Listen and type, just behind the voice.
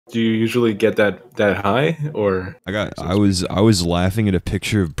Do you usually get that high, or? I was laughing at a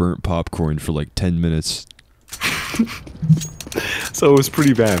picture of burnt popcorn for like 10 minutes. So it was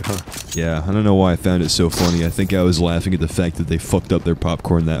pretty bad, huh? Yeah, I don't know why I found it so funny. I think I was laughing at the fact that they fucked up their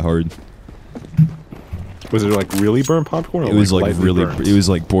popcorn that hard. Was it like really burnt popcorn? Or It was like really, burnt? it was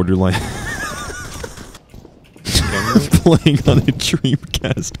like borderline. Playing on a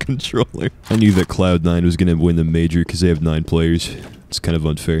Dreamcast controller. I knew that Cloud9 was gonna win the major because they have 9 players. It's kind of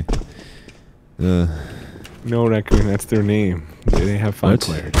unfair. No, Raccoon, that's their name. They have 5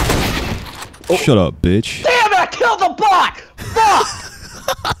 players. Oh. Shut up, bitch. Damn it, I killed the bot! Fuck!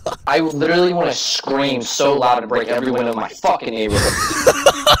 I literally want to scream so loud to break every window in my fucking neighborhood.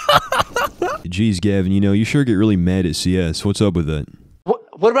 Jeez, Gavin, you know, you sure get really mad at CS. What's up with that?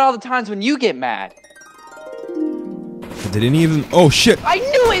 What about all the times when you get mad? They didn't even— oh shit! I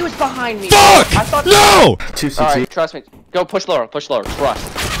knew he was behind me! Fuck! I thought— no! Alright, trust me. Go push lower, trust.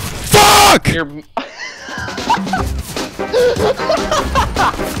 Fuck!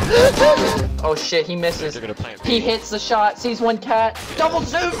 Oh shit, he misses. He hits the shot, sees one cat, double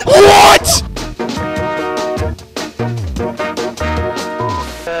zoom! What?!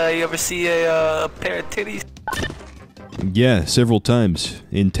 You ever see a pair of titties? Yeah, several times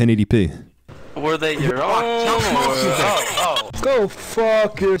in 1080p. Were they your own? Go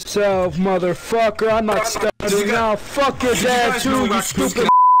fuck yourself, motherfucker. I'm not studying now. Fuck your dad too, you stupid.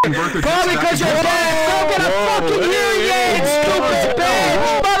 Probably because your dad don't get a fucking hearing aid, stupid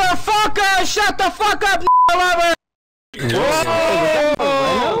bitch. Motherfucker, shut the fuck up, lover.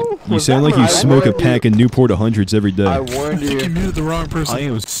 You sound like you smoke a pack of Newport 100s every day. I warned you. You muted the wrong person. I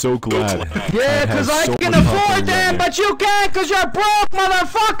am so glad. Yeah, because I can afford them, but you can't because you're broke,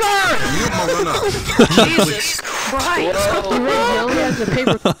 motherfucker! Jesus Christ!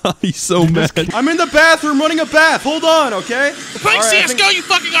 He's so mad. I'm in the bathroom running a bath. Hold on, okay? Play CSGO, you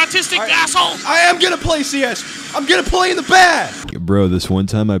fucking autistic asshole! I am gonna play CS. I'm gonna play in the bath. Bro, this one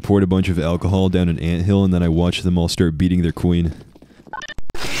time I poured a bunch of alcohol down an anthill and then I watched them all start beating their queen.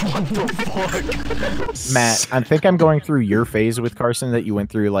 What the fuck? Matt, I think I'm going through your phase with Carson that you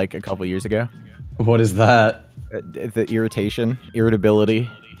went through like a couple years ago. What is that? The irritation, irritability,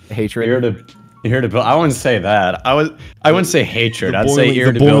 hatred. Irritability. I wouldn't say that. I wouldn't say hatred. I'd say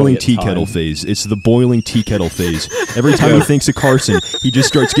irritability. The boiling tea kettle phase. It's the boiling tea kettle phase. Every time he thinks of Carson, he just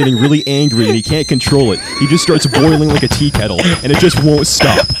starts getting really angry and he can't control it. He just starts boiling like a tea kettle, and it just won't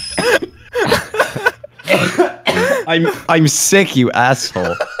stop. I'm sick, you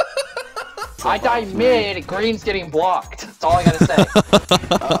asshole. I die mid, green's getting blocked. That's all I gotta say.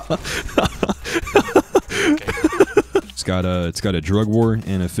 It's got a drug war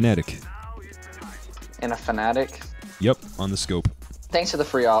and a fanatic. And a fanatic. Yep, on the scope. Thanks for the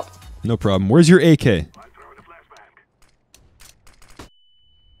free op. No problem. Where's your AK?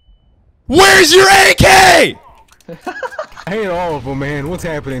 Where's your AK? I hate all of them, man. What's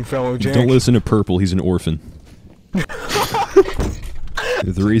happening, fellow Jack? Don't listen to Purple, he's an orphan.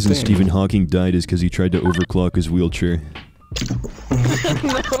 The reason Stephen Hawking died is because he tried to overclock his wheelchair.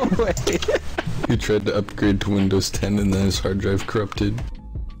 No way. He tried to upgrade to Windows 10 and then his hard drive corrupted.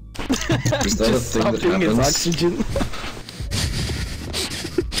 Is that a thing that happens? Oxygen.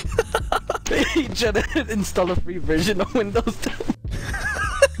 He tried to install a free version of Windows 10.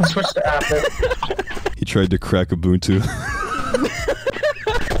 Switch to Apple. He tried to crack Ubuntu.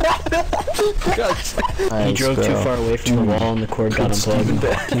 He drove too far away from the wall and the cord got unplugged.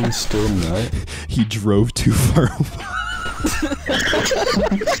 He's still not. He drove too far away.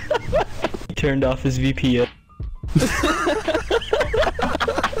 He turned off his VPN.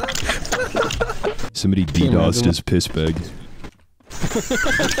 Somebody DDoSed his piss bag.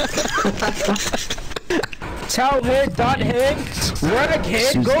 Towelhead, dothead,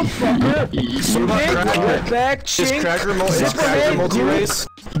 raghead, go fucker, swig, back, chink, zipperhead, goose,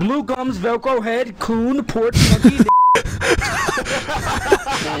 blue gums, velcro head, coon, port monkey.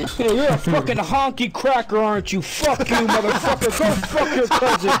 Hey, you're a fucking honky cracker, aren't you? Fuck you, motherfucker. Go fuck your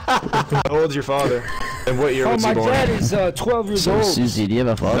cousin. How old's your father? And what year was he born? My dad is 12 years old. Susie, do you have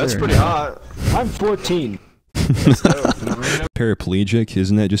a father? That's pretty hot. I'm 14. Paraplegic?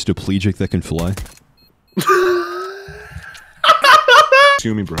 Isn't that just a plegic that can fly?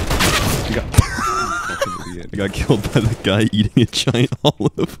 Sue me, bro. I got killed by the guy eating a giant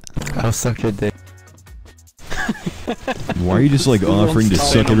olive. I'll suck your dick. Why are you just like offering to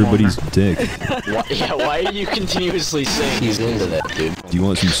suck everybody's dick? Why are you continuously saying he's into that, dude? Do you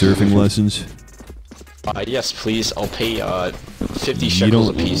want some surfing lessons? Yes, please. I'll pay 50 shekels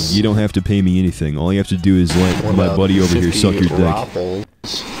a piece. You don't have to pay me anything. All you have to do is let my buddy over here suck your dick.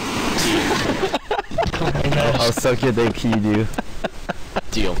 I'll suck your dick, you do.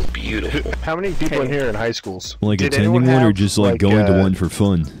 Deal. Beautiful. How many people in here in high schools? Like Did attending anyone one or have, just like going to one for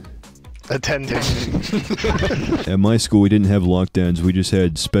fun? Attending. At my school, we didn't have lockdowns. We just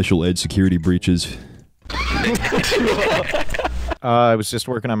had special ed security breaches. I was just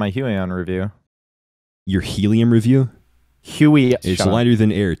working on my Huion review. Your helium review? Huey. It's lighter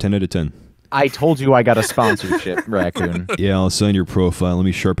than air. 10 out of 10. I told you I got a sponsorship, Raccoon. Yeah, I'll sign your profile. Let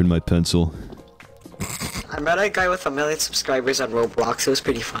me sharpen my pencil. I met a guy with 1 million subscribers on Roblox. It was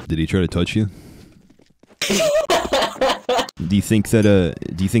pretty fun. Did he try to touch you? Do you think that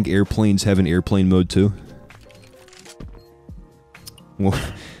do you think airplanes have an airplane mode too? Well,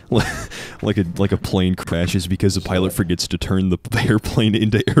 like a plane crashes because the pilot forgets to turn the airplane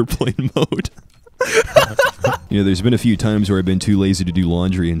into airplane mode. You know, there's been a few times where I've been too lazy to do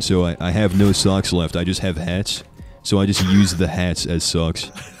laundry, and so I have no socks left. I just have hats, so I just use the hats as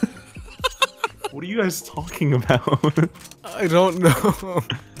socks. What are you guys talking about? I don't know.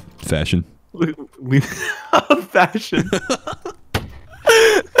 Fashion. Fashion.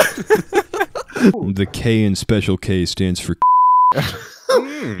 The K in Special K stands for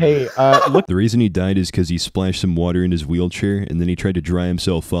Hey, look. The reason he died is because he splashed some water in his wheelchair, and then he tried to dry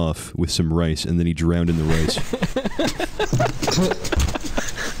himself off with some rice, and then he drowned in the rice.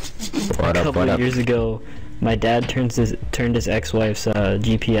 A couple of years ago, my dad turned his ex-wife's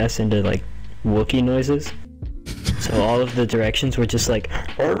GPS into like Wookiee noises. So all of the directions were just like.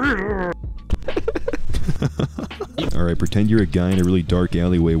 Alright, pretend you're a guy in a really dark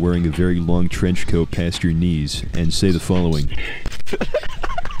alleyway wearing a very long trench coat past your knees, and say the following.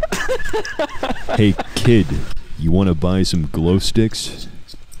 Hey kid, you wanna buy some glow sticks?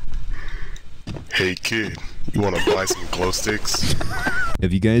 Hey kid, you wanna buy some glow sticks?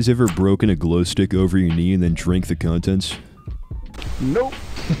 Have you guys ever broken a glow stick over your knee and then drank the contents? Nope.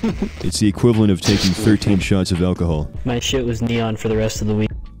 It's the equivalent of taking 13 shots of alcohol. My shit was neon for the rest of the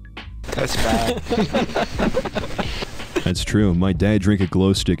week. That's bad. That's true. My dad drank a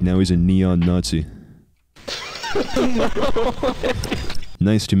glow stick, now he's a neon Nazi.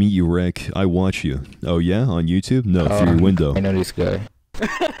 Nice to meet you, Rec. I watch you. Oh yeah? On YouTube? No, through your window. I know this guy.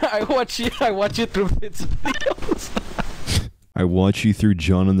 I watch you through Fitz videos. I watch you through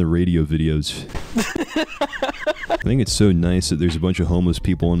John on the Radio videos. I think it's so nice that there's a bunch of homeless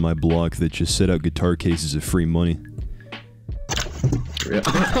people on my block that just set out guitar cases of free money. Yeah.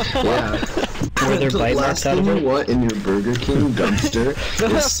 Were there The bite last marks out thing of you it? want in your Burger King dumpster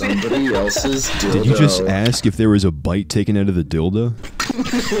is somebody else's dildo. Did you just ask if there was a bite taken out of the dildo?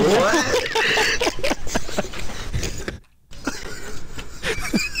 What?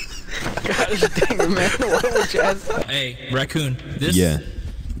 Gosh dang it, man. What would you ask? Hey, Raccoon.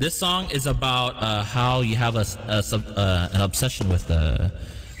 This song is about how you have an obsession with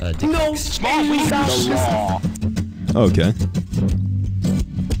dick No, pics. we sound Okay.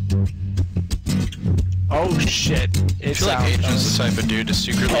 Oh shit! I feel like Adrian's the type of dude to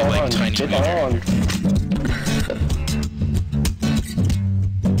secretly like tiny wiener.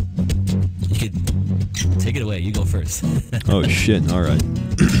 You could take it away. You go first. Oh shit, alright.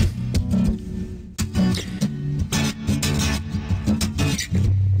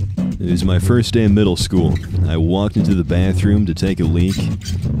 It was my first day in middle school. I walked into the bathroom to take a leak,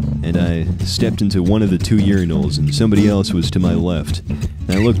 and I stepped into one of the 2 urinals, and somebody else was to my left.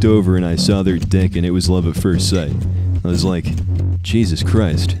 And I looked over and I saw their dick, and it was love at first sight. I was like, Jesus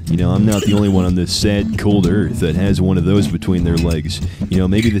Christ, you know, I'm not the only one on this sad, cold earth that has one of those between their legs. You know,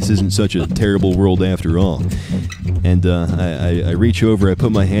 maybe this isn't such a terrible world after all. And I reach over, I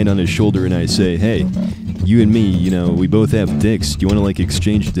put my hand on his shoulder, and I say, hey, you and me, you know, we both have dicks. Do you want to, like,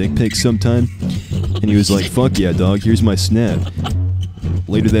 exchange dick pics sometime? And he was like, fuck yeah, dog, here's my snap.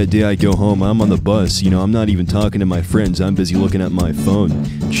 Later that day, I go home, I'm on the bus, you know, I'm not even talking to my friends, I'm busy looking at my phone,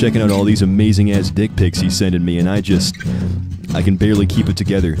 checking out all these amazing-ass dick pics he's sending me, and I can barely keep it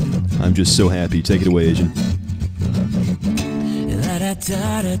together. I'm just so happy. Take it away, Asian.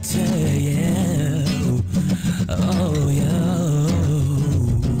 Oh, yeah.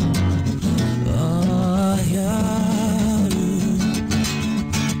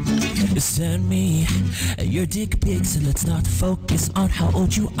 Send me your dick pics and let's not focus on how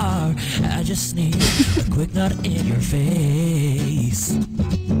old you are. I just need a quick nut in your face.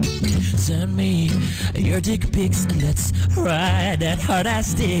 Send me your dick pics and let's ride that hard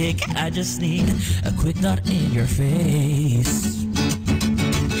ass dick. I just need a quick nut in your face.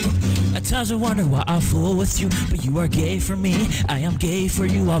 Sometimes I wonder why I fool with you, but you are gay for me. I am gay for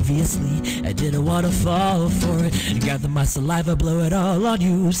you, obviously. I didn't want to fall for it. Gather my saliva, blow it all on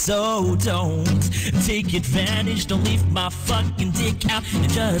you. So don't take advantage. Don't leave my fucking dick out and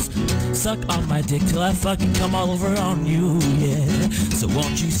just suck on my dick till I fucking come all over on you, yeah. So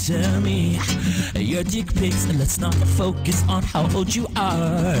won't you send me your dick pics and let's not focus on how old you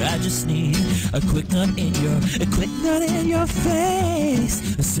are. I just need a quick nut in your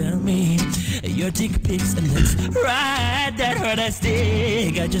face. Send me your dick pics and let's ride that hard-ass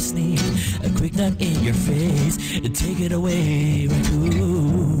dick. I just need a quick nut in your face. Take it away,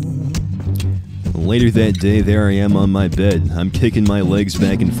 Raccoon. Later that day, there I am on my bed. I'm kicking my legs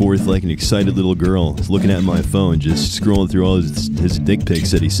back and forth like an excited little girl, looking at my phone, just scrolling through all his dick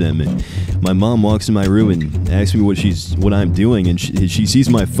pics that he sent me. My mom walks in my room and asks me what I'm doing, and she sees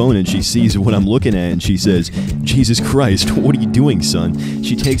my phone and she sees what I'm looking at, and she says, "Jesus Christ, what are you doing, son?"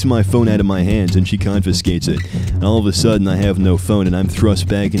 She takes my phone out of my hands and she confiscates it. And all of a sudden, I have no phone and I'm thrust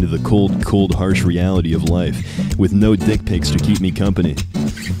back into the cold, harsh reality of life, with no dick pics to keep me company.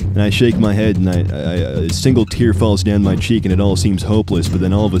 And I shake my head and a single tear falls down my cheek and it all seems hopeless, but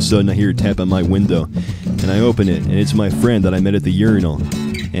then all of a sudden I hear a tap on my window. And I open it and it's my friend that I met at the urinal.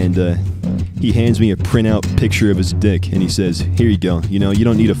 And he hands me a printout picture of his dick and he says, "Here you go, you know, you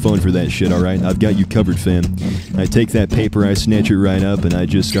don't need a phone for that shit, alright? I've got you covered, fam." I take that paper, I snatch it right up, and I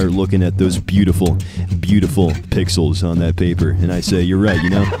just start looking at those beautiful, beautiful pixels on that paper. And I say, "You're right, you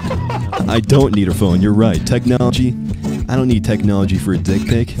know, I don't need a phone, you're right. Technology, I don't need technology for a dick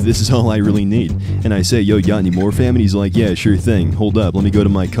pic. This is all I really need." And I say, "Yo, you got any more, fam?" And he's like, "Yeah, sure thing. Hold up, let me go to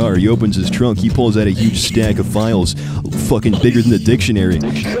my car." He opens his trunk, he pulls out a huge stack of files, fucking bigger than the dictionary.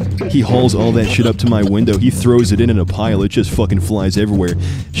 He hauls all that shit up to my window, he throws it in a pile, it just fucking flies everywhere.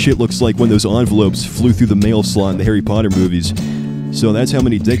 Shit looks like when those envelopes flew through the mail slot in the Harry Potter movies. So that's how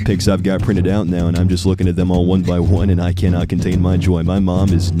many dick pics I've got printed out now, and I'm just looking at them all one by one, and I cannot contain my joy. My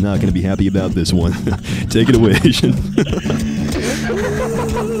mom is not going to be happy about this one. Take it away, Asian.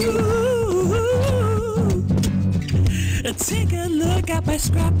 Take a look at my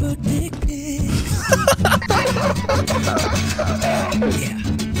scrapbook dick pics. Yeah.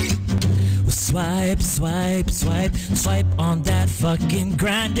 Swipe, swipe, swipe, swipe on that fucking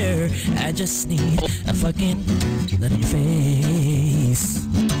grinder. I just need a fucking nut in your face.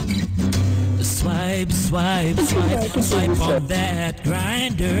 Swipe, swipe, swipe, swipe on that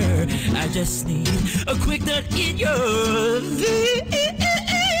grinder. I just need a quick nut in your face.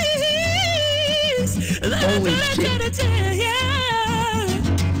 Holy shit.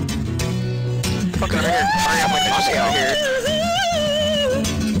 Fucking here. Hurry up, my pussy out here.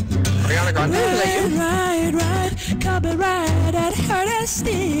 Right, coming right at her to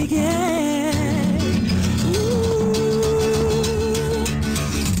stick, yeah.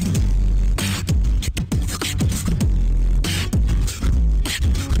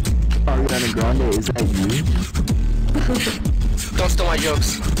 Ariana Grande, is that you? Don't steal my jokes.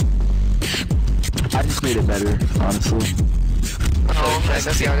 I just made it better, honestly. Oh, nice,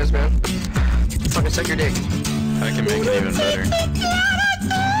 I see how it is, man. Fucking suck your dick. I can make it even better.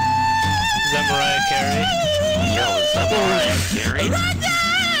 Is that Mariah Carey? Yo, is that Mariah Carey? Right.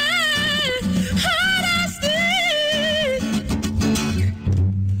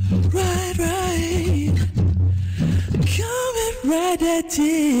 Coming right at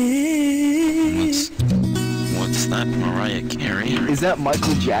you. What's that, Mariah Carey? Is that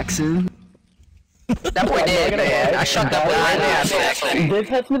Michael Jackson? That boy did, man. I shot that boy right in the ass, actually. This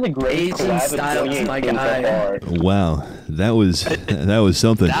has been the greatest collab my guy. Wow, that was something. That was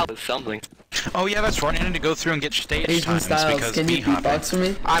something. Oh yeah, that's right. I need to go through and get stage Asian times Styles, because can you beatbox for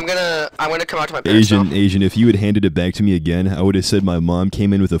me? I'm gonna come out to my parents. Asian, if you had handed it back to me again, I would have said my mom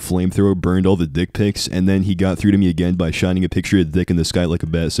came in with a flamethrower, burned all the dick pics, and then he got through to me again by shining a picture of dick in the sky like a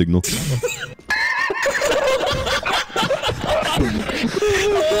bat signal.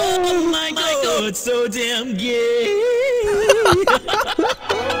 Oh my god, it's so damn gay.